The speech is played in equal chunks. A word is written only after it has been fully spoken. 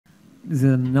This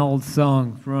is an old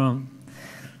song from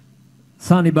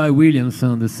Sonny Boy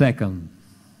Williamson II.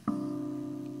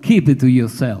 Keep it to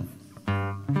yourself.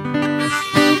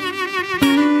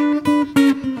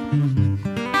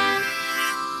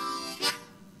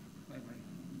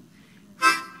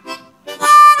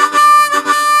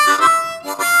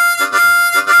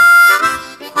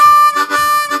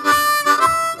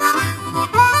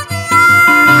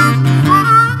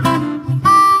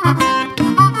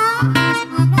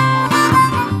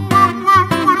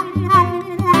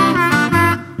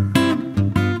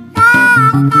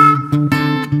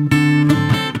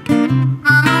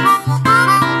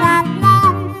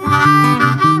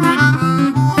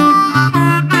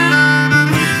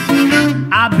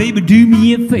 Do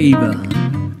me a favor,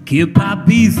 keep our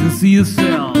business to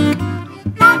yourself.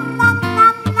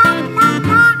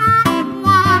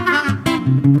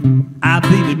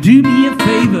 Baby, do me a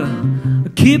favor,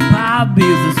 keep our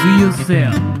business to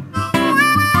yourself.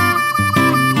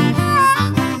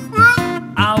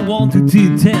 I want you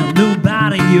to tell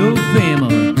nobody in your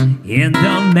family, and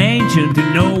don't mention to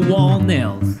no one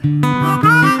else.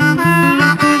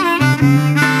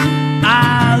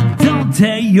 I don't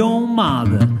tell your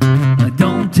mother,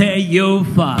 don't tell your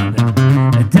father,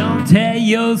 don't tell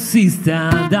your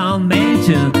sister, don't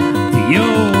mention to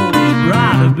your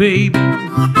brother, baby.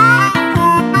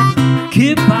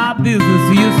 Keep our business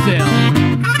to yourself.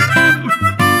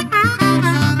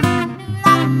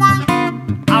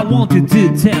 I want you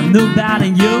to tell nobody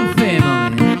in your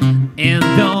family, and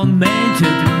don't mention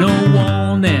to no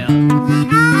one else.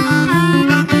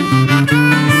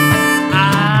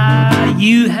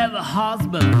 You have a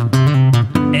husband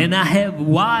and I have a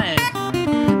wife,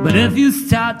 but if you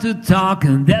start to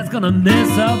talking, that's gonna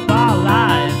mess up our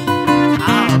life.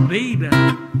 Oh, baby,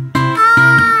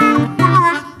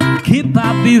 keep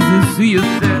our business to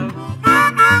yourself.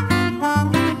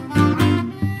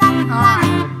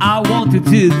 I want you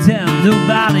to tell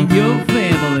nobody in your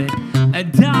family,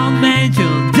 and don't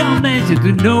mention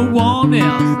to no one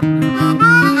else.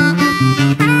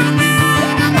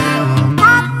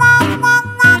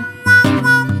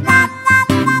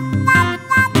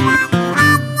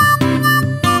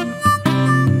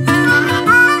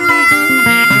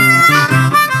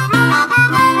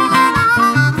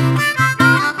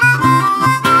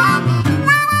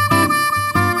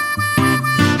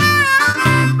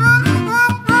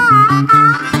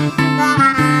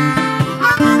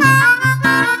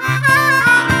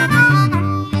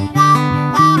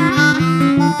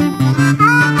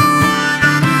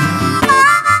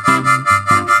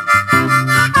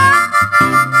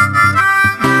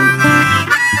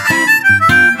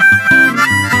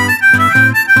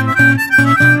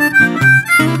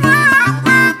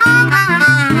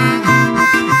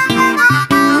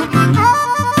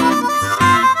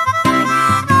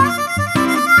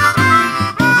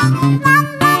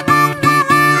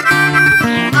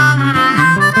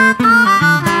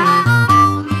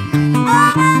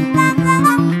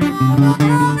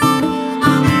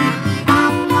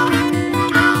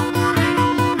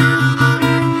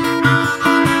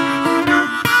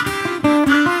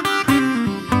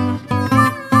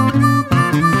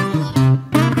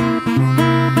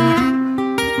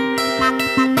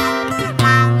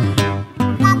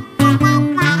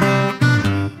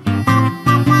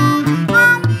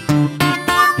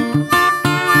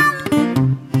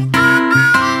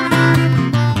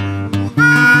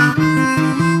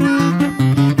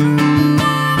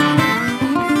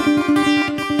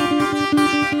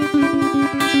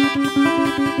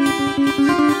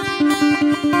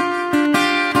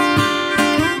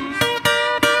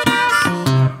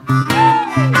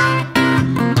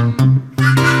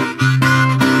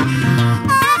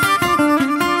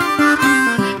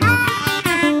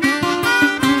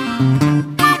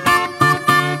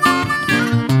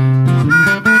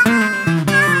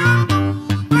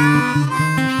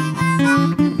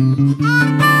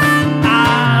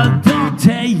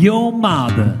 Your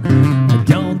mother,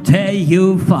 don't tell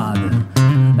your father,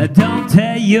 don't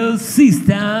tell your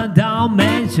sister, don't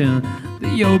mention to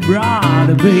your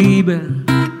brother, baby.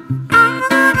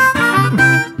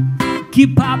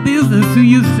 Keep our business to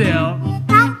yourself.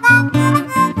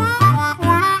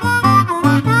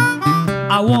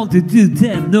 I want you to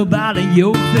tell nobody in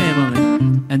your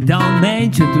family, and don't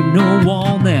mention to no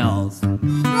one else.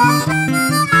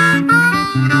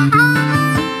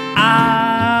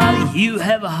 You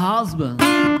have a husband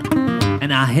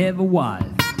and I have a wife,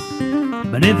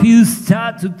 but if you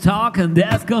start to talk, and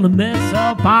that's gonna mess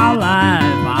up our life.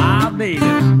 Ah, baby,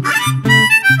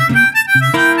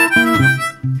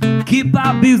 keep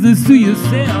our business to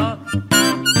yourself.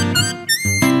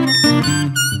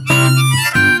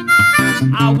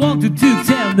 I want you to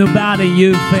tell nobody in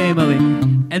your family,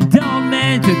 and don't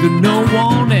mention to no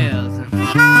one else.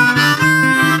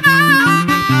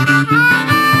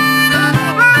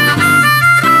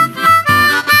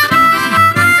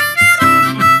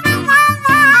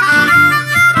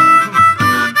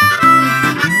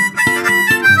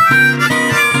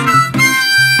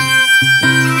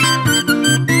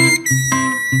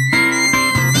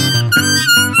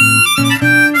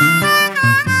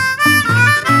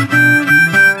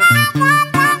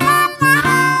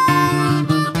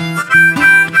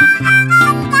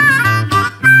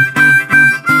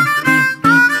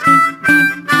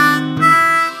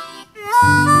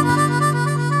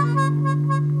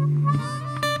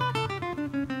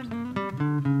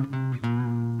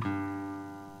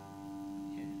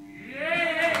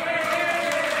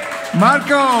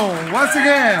 Marco, once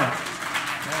again.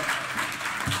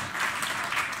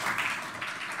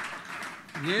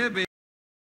 Yeah, baby.